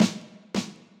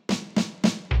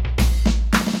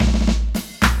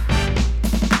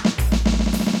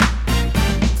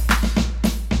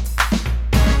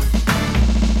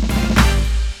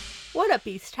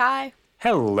Ty.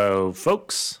 Hello,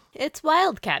 folks. It's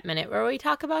Wildcat Minute, where we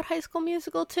talk about High School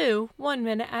Musical 2, 1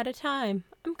 minute at a time.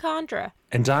 I'm Condra.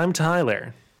 And I'm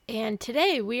Tyler. And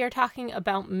today we are talking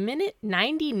about minute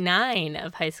 99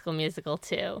 of High School Musical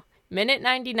 2. Minute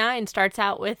 99 starts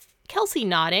out with Kelsey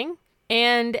nodding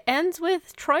and ends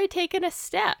with Troy taking a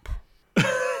step.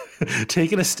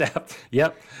 Taking a step.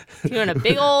 Yep. Doing a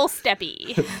big ol'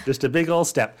 steppy. Just a big old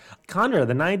step. Conrad,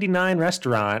 the 99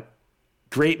 restaurant,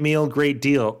 great meal, great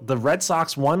deal. The Red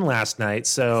Sox won last night,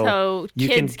 so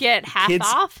kids get half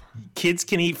off? Kids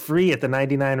can eat free at the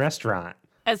 99 restaurant.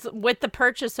 As with the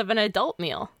purchase of an adult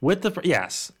meal.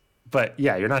 Yes. But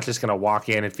yeah, you're not just going to walk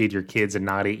in and feed your kids and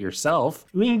not eat yourself.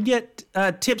 We can get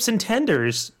tips and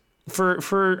tenders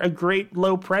for a great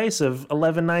low price of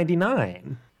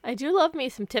 $11.99. I do love me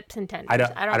some tips and tenders.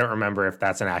 I don't remember if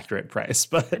that's an accurate price,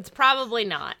 but it's probably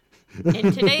not.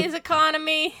 In today's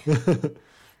economy.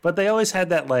 But they always had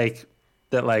that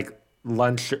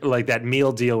lunch, like that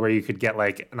meal deal where you could get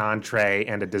like an entree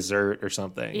and a dessert or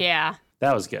something. Yeah.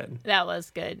 That was good. That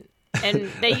was good. And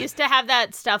they used to have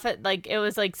that stuff at it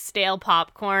was like stale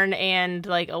popcorn and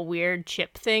like a weird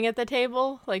chip thing at the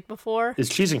table like before. It's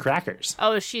cheese and crackers.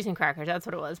 Oh, it was cheese and crackers. That's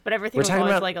what it was. But everything was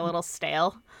always like a little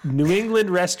stale. New England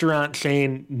restaurant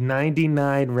chain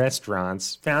 99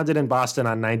 Restaurants, founded in Boston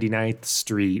on 99th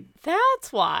Street.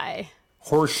 That's why.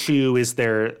 Horseshoe is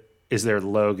their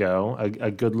logo,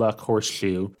 a good luck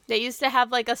horseshoe. They used to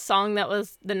have like a song that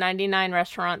was the 99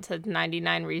 Restaurants had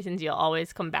 99 reasons you'll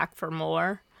always come back for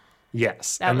more.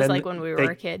 Yes. That was like when we were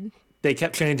a kid. They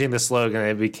kept changing the slogan.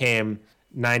 It became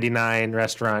 99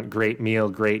 Restaurant, great meal,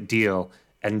 great deal.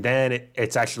 And then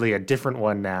it's actually a different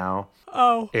one now.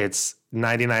 Oh. It's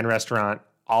 99 Restaurant,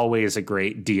 always a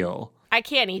great deal. I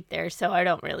can't eat there, so I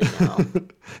don't really know.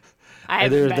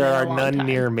 There are none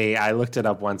near me. I looked it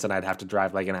up once and I'd have to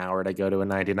drive like an hour to go to a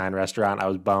 99 Restaurant. I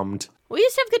was bummed. We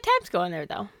used to have good times going there,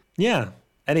 though. Yeah.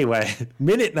 Anyway,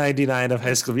 minute 99 of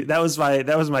High School. That was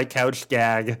my couch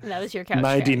gag. That was your couch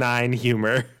 99 gag.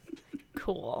 Humor.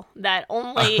 Cool. That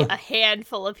only a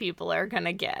handful of people are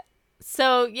gonna get.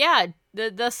 So yeah,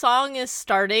 the song is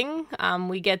starting.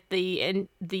 We get the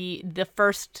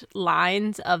first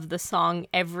lines of the song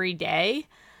 "Every Day,"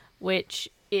 which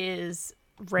is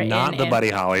written. Not the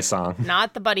Buddy Holly song.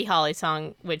 Not the Buddy Holly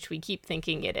song, which we keep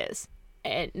thinking it is.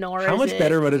 How much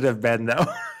better would it have been though?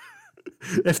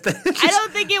 I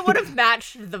don't think it would have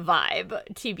matched the vibe,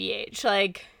 TBH.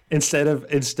 Like instead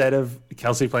of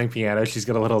Kelsey playing piano, she's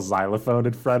got a little xylophone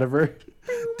in front of her.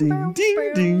 Ding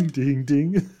ding ding ding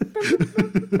ding.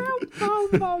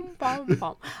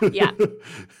 Yeah.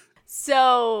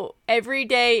 So Every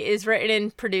Day is written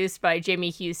and produced by Jamie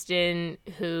Houston,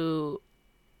 who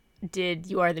did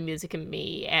You Are the Music and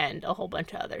Me and a whole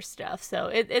bunch of other stuff. So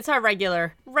it's our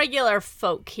regular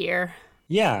folk here.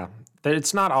 Yeah.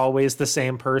 It's not always the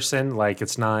same person. Like,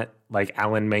 it's not like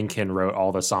Alan Menken wrote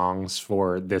all the songs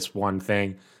for this one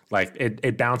thing. Like,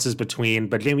 it bounces between,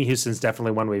 but Jamie Houston's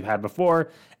definitely one we've had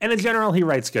before. And in general, he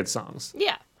writes good songs.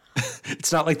 Yeah.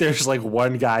 It's not like there's like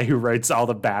one guy who writes all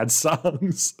the bad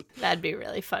songs. That'd be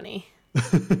really funny.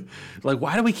 Like,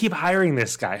 why do we keep hiring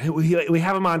this guy? We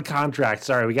have him on contract.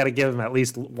 Sorry, we got to give him at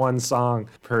least one song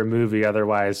per movie.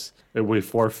 Otherwise, we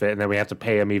forfeit and then we have to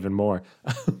pay him even more.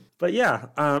 But yeah,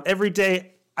 Every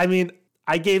Day, I mean,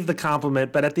 I gave the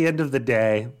compliment, but at the end of the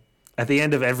day, at the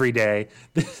end of every day,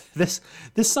 this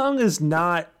song is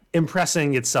not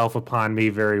impressing itself upon me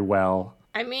very well.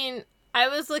 I mean, I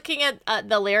was looking at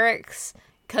the lyrics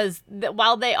because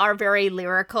while they are very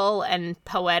lyrical and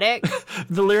poetic.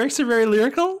 The lyrics are very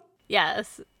lyrical?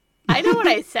 Yes. I know what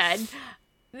I said.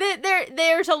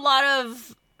 There's a lot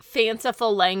of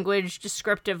fanciful language,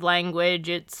 descriptive language.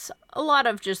 It's a lot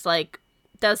of just like,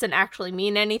 doesn't actually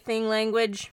mean anything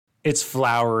language. It's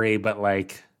flowery, but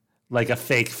like a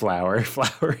fake flowery.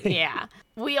 Yeah.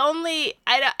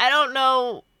 I don't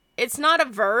know. It's not a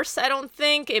verse, I don't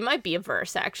think. It might be a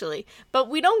verse, actually. But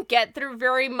we don't get through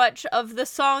very much of the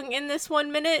song in this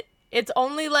 1 minute. It's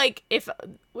only like, if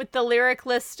with the lyric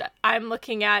list I'm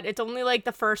looking at, it's only like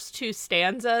the first two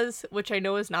stanzas, which I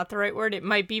know is not the right word. It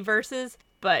might be verses,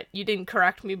 but you didn't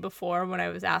correct me before when I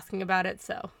was asking about it,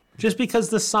 so. Just because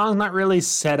the song's not really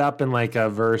set up in like a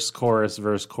verse, chorus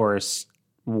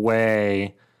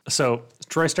way. So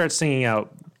Troy starts singing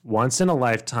out, "Once in a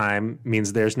lifetime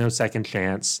means there's no second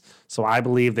chance. So I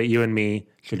believe that you and me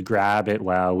should grab it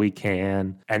while we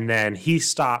can." And then he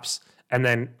stops, and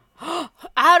then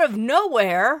out of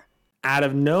nowhere,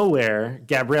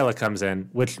 Gabriella comes in,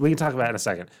 which we can talk about in a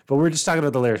second. But we're just talking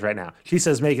about the lyrics right now. She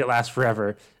says, "Make it last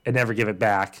forever and never give it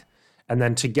back." And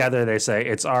then together they say,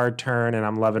 "It's our turn and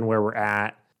I'm loving where we're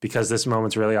at." because this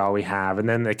moment's really all we have. And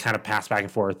then they kind of pass back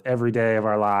and forth every day of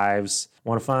our lives.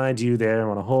 Want to find you there,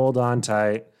 want to hold on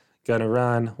tight, gonna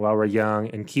run while we're young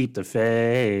and keep the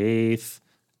faith.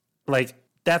 Like,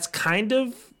 that's kind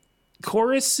of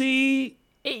chorusy.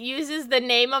 It uses the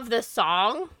name of the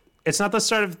song. It's not the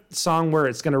sort of song where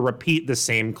it's going to repeat the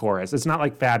same chorus. It's not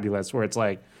like Fabulous, where it's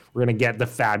like we're going to get the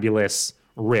Fabulous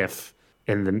riff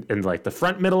in like the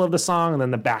front middle of the song and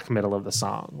then the back middle of the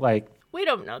song. Like, we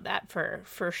don't know that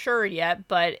for sure yet,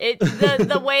 but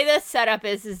the way this setup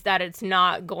is that it's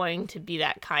not going to be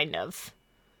that kind of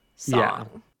song. Yeah.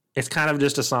 It's kind of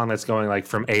just a song that's going like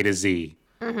from A to Z.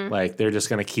 Mm-hmm. Like, they're just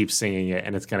going to keep singing it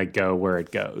and it's going to go where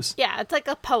it goes. Yeah, it's like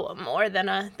a poem more than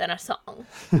a song.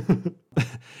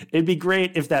 It'd be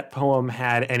great if that poem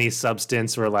had any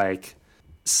substance or like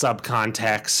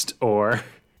subcontext or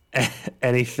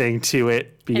anything to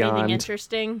it beyond. Anything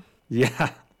interesting? Yeah.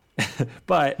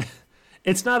 But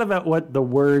it's not about what the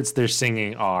words they're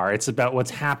singing are. It's about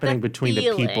what's happening between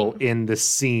the people in the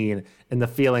scene and the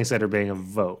feelings that are being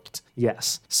evoked.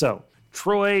 Yes. So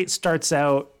Troy starts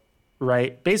out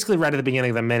basically right at the beginning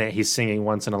of the minute, he's singing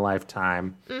Once in a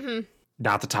Lifetime. Mm-hmm.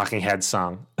 Not the Talking Heads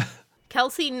song.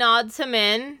 Kelsey nods him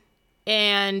in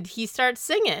and he starts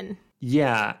singing.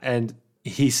 Yeah. And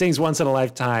he sings Once in a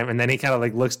Lifetime, and then he kind of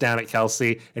like looks down at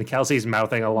Kelsey, and Kelsey's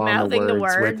mouthing along the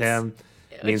words with him.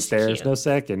 It means there's cute. No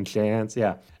second chance.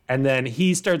 Yeah. And then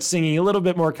he starts singing a little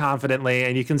bit more confidently,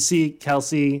 and you can see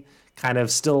Kelsey kind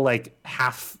of still like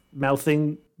half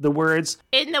mouthing the words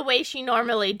in the way she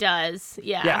normally does.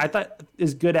 Yeah. Yeah, I thought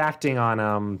is good acting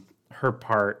on her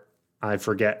part. I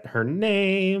forget her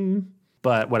name,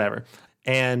 but whatever.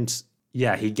 And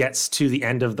yeah, he gets to the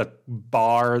end of the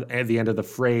bar, at the end of the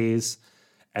phrase,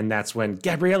 and that's when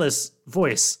Gabriella's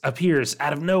voice appears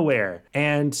out of nowhere.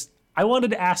 And I wanted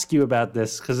to ask you about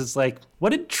this because it's like, what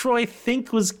did Troy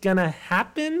think was gonna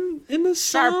happen in this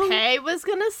song? Sharpay was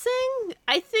gonna sing?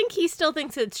 I think he still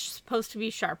thinks it's supposed to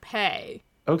be Sharpay.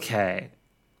 Okay.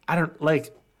 I don't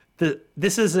like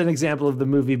this is an example of the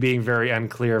movie being very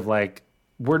unclear of like,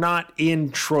 we're not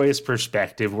in Troy's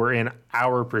perspective, we're in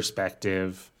our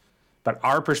perspective, but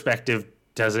our perspective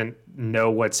doesn't know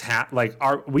what's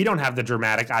we don't have the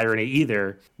dramatic irony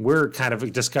either. We're kind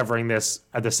of discovering this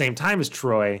at the same time as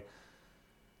Troy.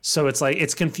 So it's like,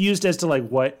 it's confused as to like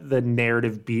what the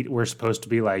narrative beat we're supposed to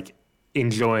be like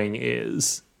enjoying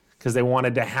is, because they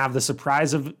wanted to have the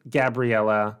surprise of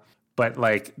Gabriella, but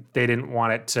like they didn't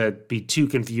want it to be too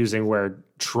confusing where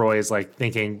Troy is like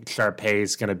thinking Sharpay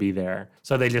is going to be there.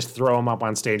 So they just throw him up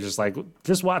on stage. Just like,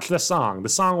 just watch the song. The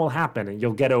song will happen and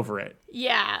you'll get over it.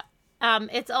 Yeah.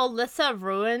 It's Alyssa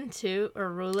Ruin too,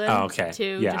 or Rulin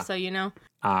too, yeah. Just so you know.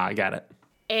 I got it.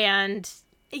 And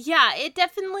yeah, it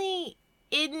definitely,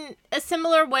 in a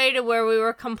similar way to where we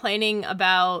were complaining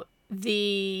about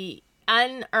the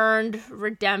unearned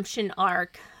redemption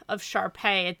arc of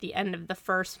Sharpay at the end of the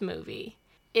first movie,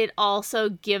 it also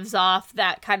gives off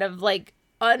that kind of like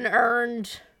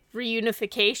unearned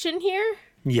reunification here.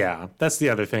 Yeah, that's the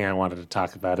other thing I wanted to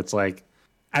talk about. It's like,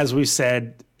 as we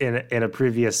said in a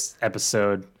previous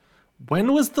episode,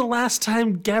 when was the last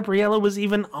time Gabriella was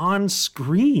even on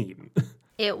screen?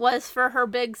 It was for her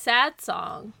big sad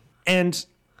song. And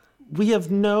we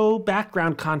have no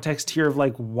background context here of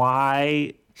like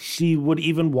why she would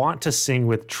even want to sing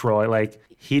with Troy. Like,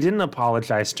 he didn't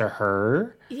apologize to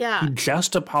her. Yeah. He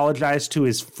just apologized to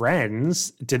his friends.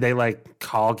 Did they like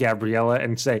call Gabriella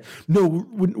and say, no,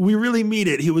 we really mean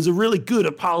it. It was a really good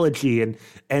apology.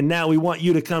 And now we want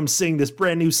you to come sing this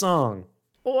brand new song.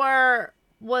 Or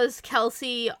was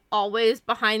Kelsey always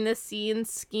behind the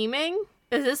scenes scheming?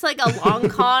 Is this like a long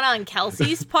con on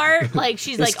Kelsey's part? Like,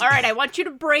 she's like, all right, I want you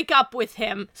to break up with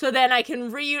him so then I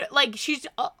can like,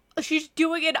 she's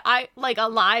doing it like a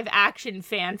live action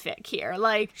fanfic here.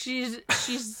 Like,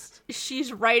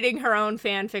 she's writing her own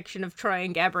fan fiction of Troy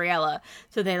and Gabriella.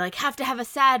 So they like have to have a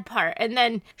sad part. And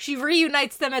then she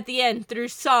reunites them at the end through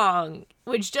song,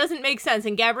 which doesn't make sense.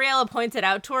 And Gabriella points it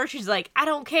out to her. She's like, I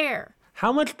don't care.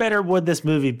 How much better would this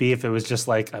movie be if it was just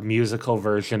like a musical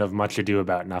version of Much Ado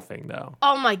About Nothing, though?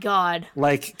 Oh my God.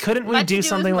 Like, couldn't we do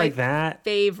something like that?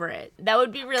 Favorite. That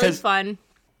would be really fun.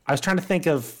 I was trying to think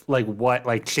of like what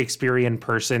like Shakespearean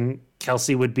person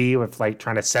Kelsey would be with like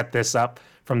trying to set this up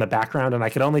from the background, and I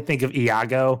could only think of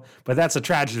Iago, but that's a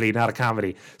tragedy, not a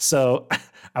comedy. So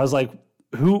I was like,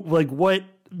 what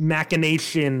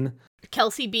machination?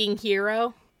 Kelsey being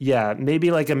hero? Yeah,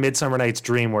 maybe like a Midsummer Night's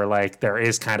Dream where like there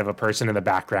is kind of a person in the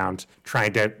background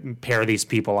trying to pair these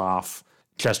people off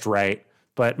just right.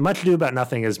 But Much Ado About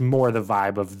Nothing is more the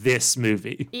vibe of this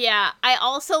movie. Yeah, I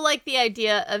also like the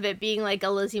idea of it being like a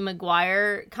Lizzie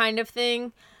McGuire kind of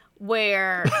thing,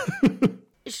 where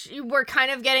we're kind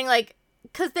of getting like,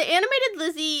 because the animated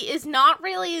Lizzie is not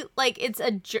really like,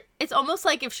 it's almost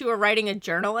like if she were writing a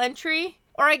journal entry,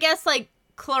 or I guess like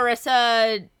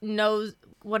Clarissa knows,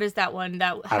 what is that one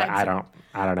that had I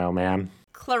don't know, man.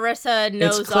 Clarissa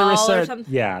knows it's Clarissa, all or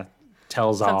something. Yeah,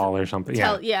 tells all or something.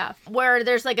 Yeah, where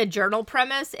there's like a journal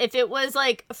premise. If it was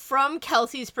like from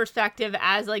Kelsey's perspective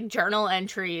as like journal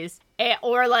entries,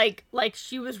 or like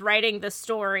she was writing the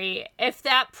story, if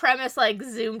that premise like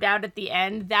zoomed out at the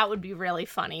end, that would be really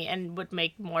funny and would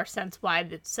make more sense why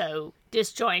it's so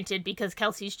disjointed, because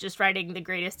Kelsey's just writing the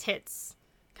greatest hits.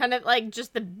 Kind of like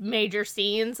just the major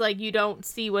scenes, like you don't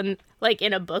see when, like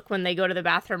in a book, when they go to the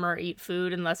bathroom or eat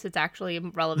food, unless it's actually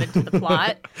relevant to the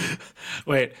plot.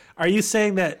 Wait, are you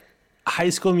saying that High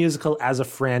School Musical as a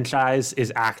franchise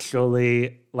is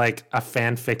actually like a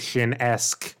fan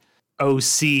fiction-esque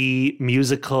OC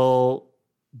musical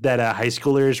that a high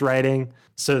schooler is writing,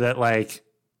 so that like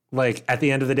at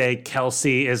the end of the day,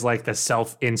 Kelsey is like the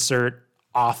self-insert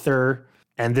author,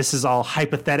 and this is all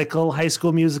hypothetical High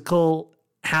School Musical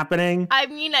happening? I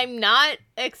mean, I'm not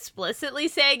explicitly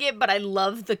saying it, but I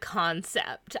love the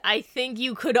concept. I think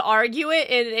you could argue it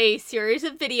in a series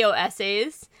of video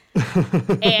essays,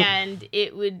 and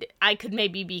I could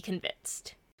maybe be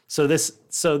convinced. So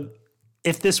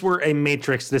if this were a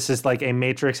Matrix, this is like a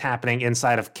Matrix happening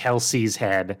inside of Kelsey's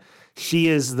head. She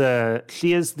is the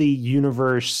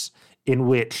universe in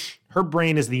which, her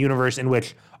brain is the universe in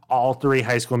which all three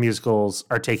High School Musicals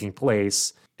are taking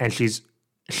place, and she's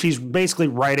basically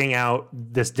writing out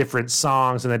this different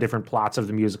songs and the different plots of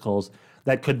the musicals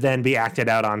that could then be acted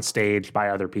out on stage by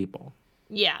other people.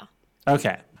 Yeah.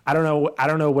 Okay. I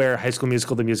don't know where High School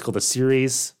Musical, the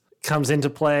series comes into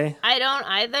play. I don't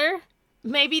either.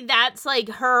 Maybe that's like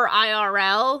her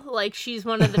IRL, like she's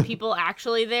one of the people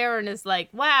actually there and is like,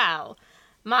 wow,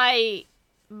 my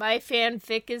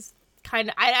fanfic is kind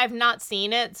of, I've not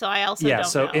seen it, so I also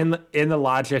don't know. in the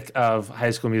logic of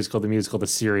High School Musical, the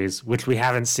series, which we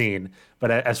haven't seen, but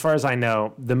as far as I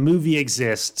know, the movie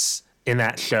exists in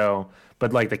that show,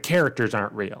 but like the characters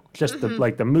aren't real. Just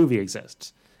the movie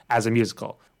exists as a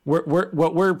musical. What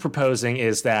we're proposing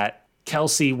is that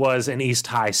Kelsey was an East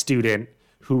High student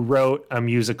who wrote a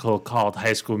musical called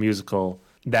High School Musical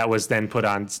that was then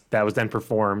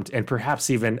performed and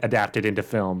perhaps even adapted into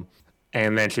film.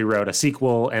 And then she wrote a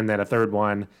sequel and then a third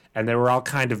one, and they were all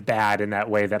kind of bad in that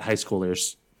way that high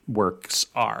schoolers' works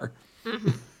are. Mm-hmm.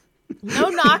 No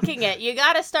knocking it. You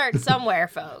got to start somewhere,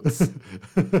 folks.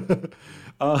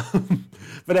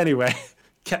 But anyway,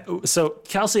 so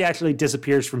Kelsey actually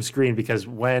disappears from screen because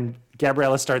when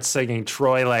Gabriella starts singing,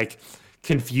 Troy like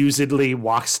confusedly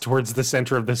walks towards the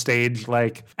center of the stage,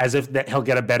 like as if that he'll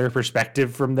get a better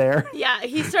perspective from there. Yeah,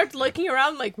 he starts looking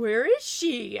around like, where is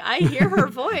she? I hear her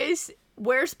voice.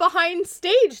 Where's behind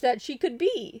stage that she could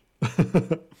be?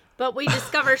 But we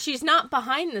discover she's not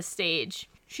behind the stage.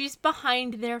 She's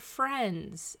behind their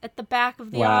friends at the back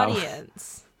of the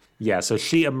audience. Yeah, so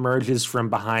she emerges from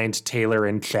behind Taylor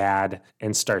and Chad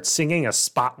and starts singing. A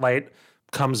spotlight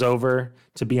comes over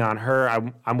to be on her.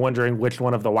 I'm wondering which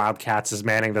one of the Wildcats is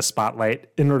manning the spotlight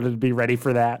in order to be ready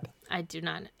for that. I do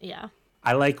not, yeah.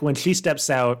 I like when she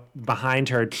steps out behind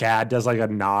her, Chad does like a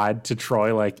nod to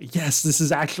Troy, like, yes, this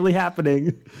is actually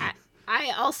happening.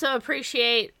 I also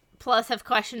appreciate, plus have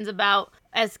questions about,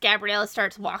 as Gabriella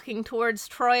starts walking towards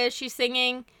Troy as she's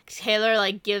singing, Taylor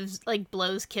like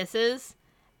blows kisses.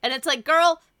 And it's like,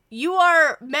 girl, you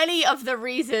are many of the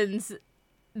reasons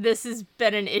this has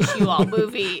been an issue all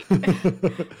movie.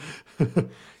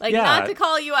 Not to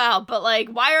call you out, but like,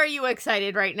 why are you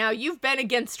excited right now? You've been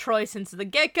against Troy since the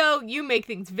get-go. You make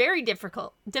things very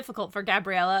difficult for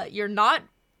Gabriella. You're not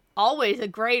always a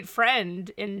great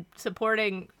friend in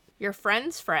supporting your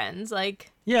friends' friends.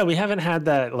 Like, yeah, we haven't had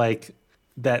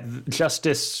that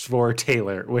justice for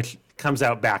Taylor, which comes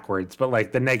out backwards, but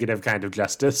like the negative kind of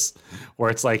justice, where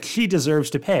it's like she deserves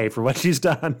to pay for what she's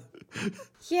done.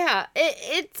 Yeah,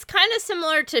 it's kind of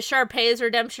similar to Sharpay's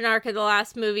redemption arc in the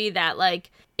last movie, that like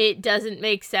it doesn't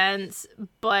make sense,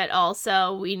 but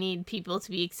also we need people to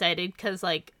be excited because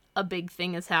like a big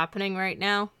thing is happening right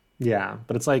now. Yeah,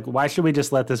 but it's like, why should we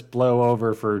just let this blow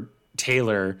over for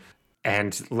Taylor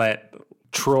and let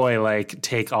Troy like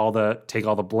take all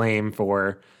the blame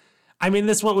for? I mean,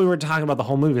 this is what we were talking about the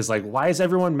whole movie, is like, why is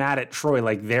everyone mad at Troy?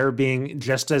 Like, they're being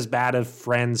just as bad of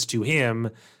friends to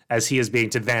him as he is being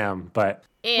to them. But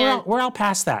we're all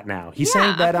past that now. He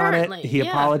sang bet on it. He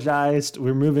apologized.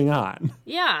 We're moving on.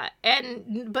 Yeah,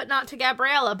 but not to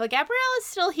Gabriella. But Gabriella's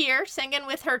still here singing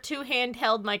with her 2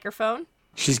 handheld microphone.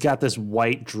 She's got this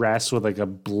white dress with like a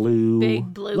big blue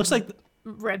looks like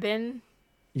ribbon.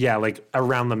 Yeah, like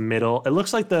around the middle. It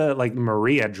looks like the like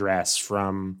Maria dress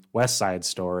from West Side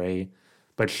Story,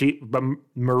 but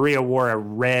Maria wore a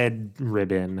red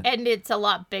ribbon. And it's a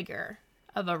lot bigger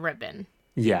of a ribbon.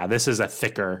 Yeah, this is a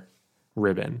thicker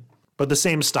ribbon, but the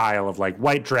same style of like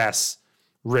white dress,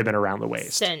 ribbon around the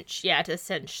waist. Cinch, yeah, to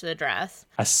cinch the dress.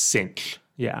 A cinch,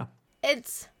 yeah.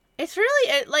 It's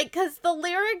really like, because the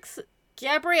lyrics,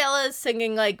 Gabriella is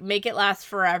singing like "Make it last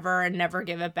forever and never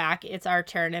give it back. It's our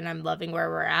turn and I'm loving where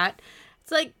we're at."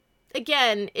 It's like,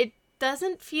 again, it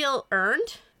doesn't feel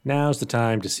earned. Now's the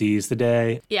time to seize the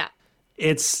day. Yeah.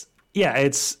 It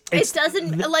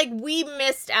doesn't, like, we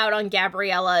missed out on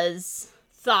Gabriella's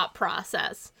thought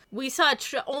process. We saw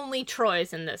only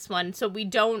Troy's in this one, so we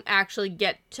don't actually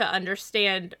get to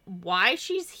understand why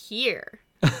she's here.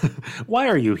 Why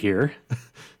are you here?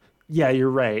 Yeah, you're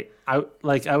right.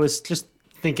 I was just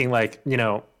thinking, like, you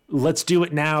know, let's do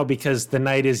it now because the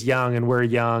night is young and we're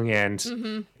young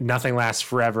and nothing lasts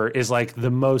forever is like the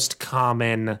most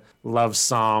common love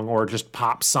song or just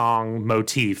pop song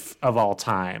motif of all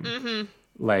time.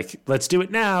 Like, let's do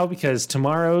it now because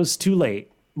tomorrow's too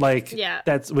late. Like, yeah.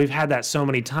 We've had that so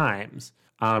many times.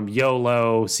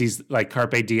 YOLO, sees like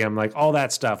Carpe Diem, like all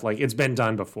that stuff. Like, it's been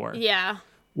done before. Yeah.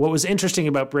 What was interesting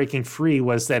about Breaking Free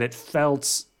was that it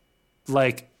felt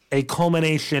like a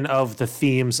culmination of the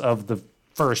themes of the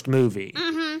first movie,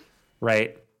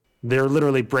 right? They're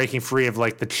literally breaking free of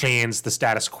like the chains, the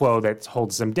status quo that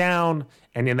holds them down.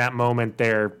 And in that moment,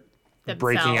 they're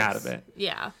breaking out of it.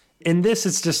 Yeah. In this,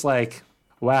 it's just like,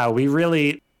 wow, we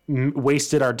really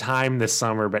wasted our time this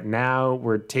summer, but now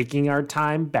we're taking our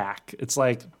time back. It's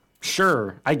like,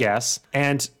 sure, I guess.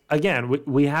 And again,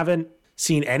 we haven't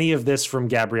seen any of this from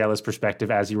Gabriella's perspective,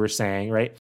 as you were saying,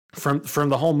 right? From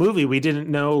the whole movie, we didn't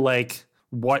know like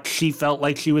what she felt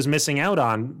like she was missing out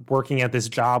on working at this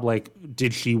job. Like,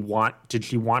 did she want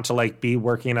to like be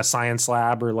working in a science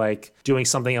lab or like doing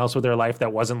something else with her life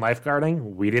that wasn't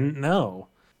lifeguarding? We didn't know.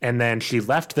 And then she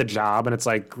left the job and it's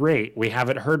like, great, we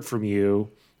haven't heard from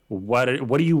you. What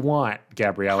do you want,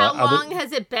 Gabriella? How long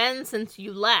has it been since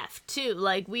you left too?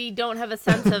 Like, we don't have a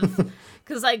sense of,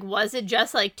 because like, was it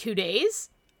just like 2 days?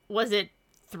 Was it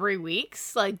 3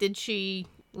 weeks? Like, did she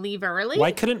leave early?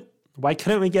 Why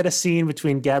couldn't we get a scene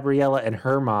between Gabriella and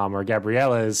her mom, or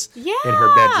Gabriella's in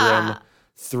her bedroom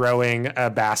throwing a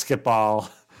basketball?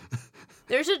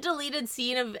 There's a deleted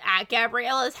scene at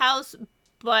Gabriella's house,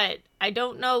 but I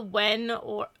don't know when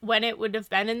it would have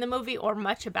been in the movie or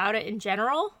much about it in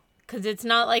general, because it's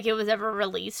not like it was ever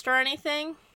released or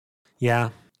anything.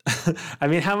 Yeah. I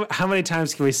mean, how many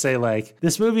times can we say like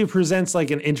this movie presents like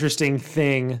an interesting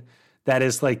thing that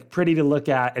is like pretty to look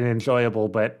at and enjoyable,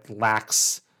 but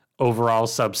lacks overall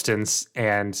substance,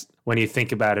 and when you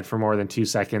think about it for more than 2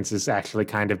 seconds is actually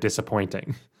kind of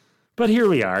disappointing. But here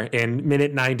we are in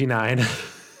minute 99.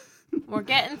 We're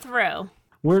getting through.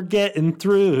 We're getting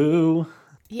through.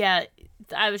 Yeah,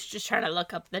 I was just trying to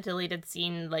look up the deleted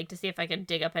scene, like, to see if I could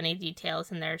dig up any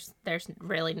details, and there's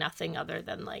really nothing other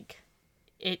than like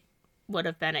it would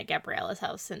have been at Gabriella's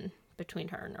house and between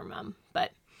her and her mom.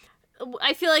 But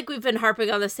I feel like we've been harping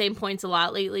on the same points a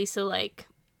lot lately, so like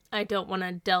I don't want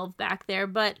to delve back there,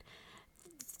 but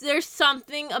there's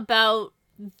something about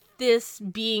this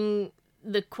being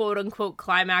the quote-unquote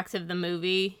climax of the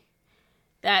movie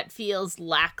that feels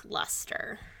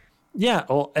lackluster. Yeah,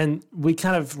 well, and we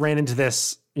kind of ran into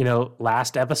this, you know,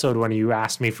 last episode when you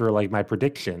asked me for like my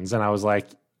predictions, and I was like,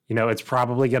 you know, it's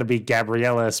probably going to be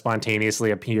Gabriella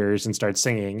spontaneously appears and starts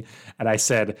singing, and I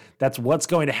said, that's what's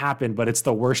going to happen, but it's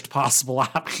the worst possible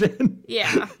option.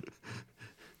 Yeah.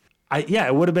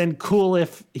 It would have been cool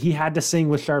if he had to sing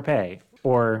with Sharpay,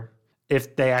 or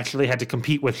if they actually had to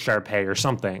compete with Sharpay or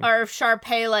something. Or if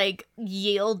Sharpay, like,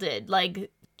 yielded,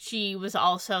 like, she was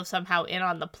also somehow in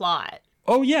on the plot.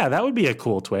 Oh, yeah, that would be a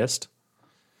cool twist.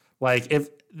 Like, if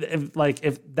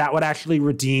that would actually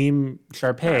redeem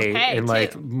Sharpay in,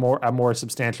 like, a more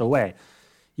substantial way.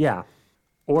 Yeah.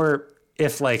 Or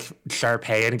if, like,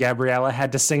 Sharpay and Gabriella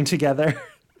had to sing together.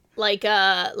 Like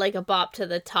a Bop to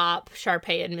the Top,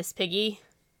 Sharpay and Miss Piggy.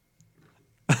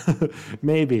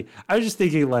 Maybe. I was just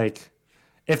thinking, like,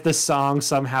 if the song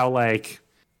somehow, like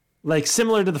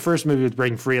similar to the first movie with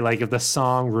Breaking Free, like if the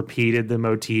song repeated the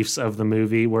motifs of the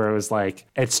movie, where it was like,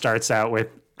 it starts out with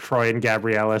Troy and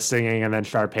Gabriella singing, and then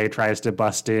Sharpay tries to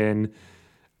bust in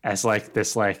as like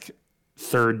this like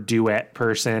third duet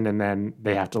person, and then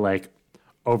they have to like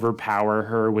overpower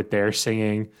her with their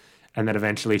singing. And then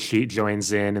eventually she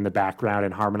joins in the background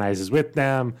and harmonizes with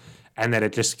them. And then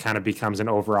it just kind of becomes an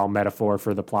overall metaphor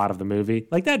for the plot of the movie.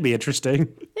 Like, that'd be interesting.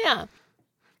 Yeah.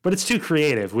 But it's too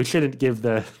creative. We shouldn't give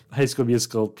the High School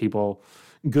Musical people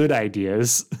good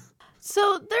ideas.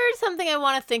 So there's something I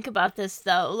want to think about this,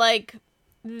 though. Like,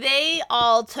 they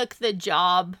all took the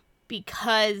job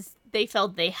because they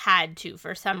felt they had to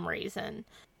for some reason.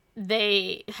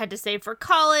 They had to save for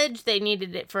college. They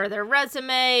needed it for their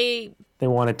resume. They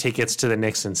wanted tickets to the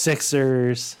Knicks and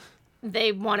Sixers.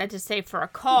 They wanted to save for a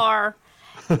car.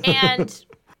 And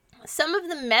some of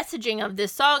the messaging of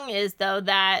this song is, though,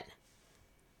 that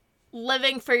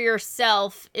living for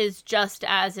yourself is just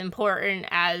as important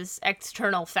as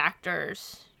external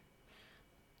factors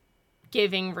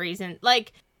giving reason.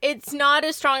 Like, it's not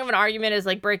as strong of an argument as,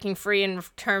 like, breaking free in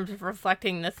terms of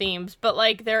reflecting the themes, but,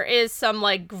 like, there is some,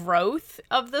 like, growth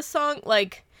of the song.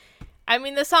 Like, I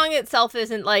mean, the song itself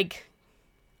isn't, like,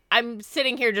 I'm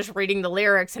sitting here just reading the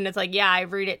lyrics, and it's like, yeah, I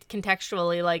read it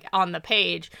contextually, like, on the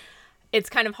page. It's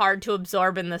kind of hard to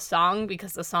absorb in the song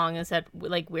because the song is,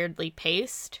 like, weirdly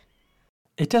paced.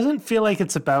 It doesn't feel like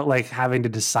it's about, like, having to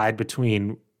decide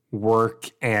between work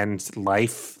and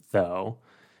life, though.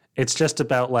 It's just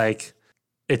about, like,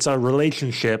 it's a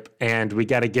relationship and we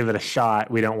got to give it a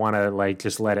shot. We don't want to, like,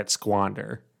 just let it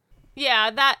squander.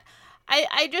 Yeah, that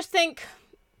I just think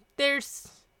there's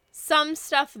some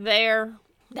stuff there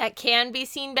that can be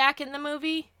seen back in the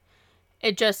movie.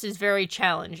 It just is very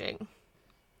challenging.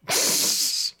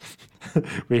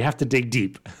 We have to dig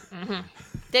deep. Mm-hmm.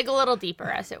 Dig a little deeper,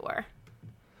 as it were.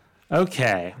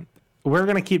 Okay. We're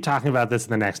going to keep talking about this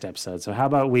in the next episode. So how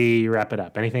about we wrap it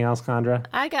up? Anything else, Condra?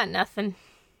 I got nothing.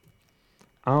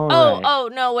 All right. Oh,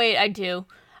 no, wait, I do.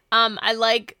 I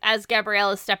like, as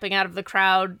Gabrielle is stepping out of the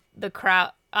crowd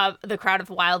of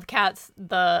wildcats,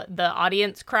 the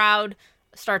audience crowd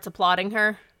starts applauding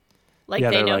her. Like,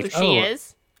 they know like, who she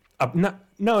is.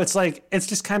 No, it's like, it's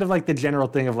just kind of like the general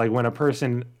thing of, like, when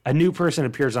a new person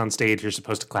appears on stage, you're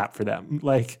supposed to clap for them.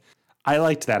 Like, I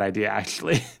liked that idea,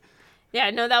 actually. Yeah,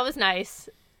 no, that was nice.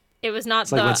 It was not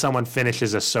it's like when someone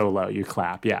finishes a solo, you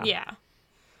clap, yeah. Yeah.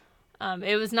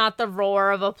 It was not the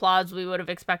roar of applause we would have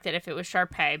expected if it was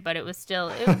Sharpay, but it was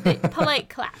still polite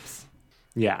claps.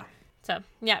 Yeah. So,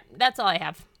 yeah, that's all I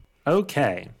have.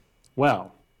 Okay.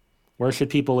 Well, where should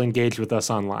people engage with us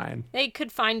online? They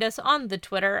could find us on the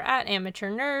Twitter at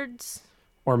Amateur Nerds.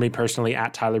 Or me personally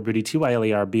at Tyler Boudy,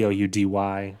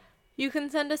 TYLERBOUDY. You can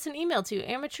send us an email to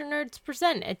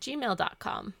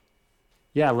amateurnerdspresent@gmail.com.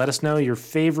 Yeah, let us know your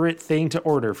favorite thing to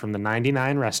order from the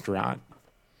 99 restaurant.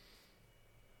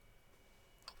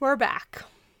 We're back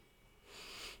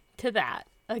to that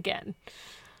again.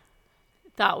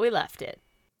 Thought we left it.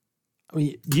 I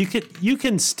mean, you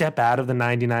can step out of the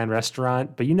 99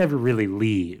 restaurant, but you never really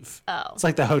leave. Oh. It's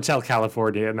like the Hotel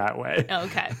California in that way.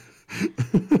 Okay.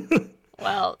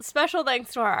 Well, special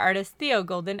thanks to our artist, Theo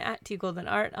Golden, at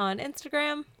TGoldenArt on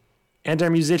Instagram. And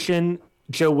our musician,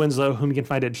 Joe Winslow, whom you can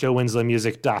find at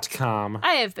joewinslowmusic.com.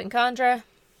 I have been Condra.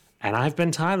 And I've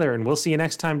been Tyler, and we'll see you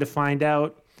next time to find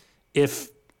out if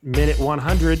minute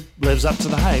 100 lives up to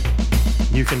the hype.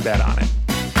 You can bet on it.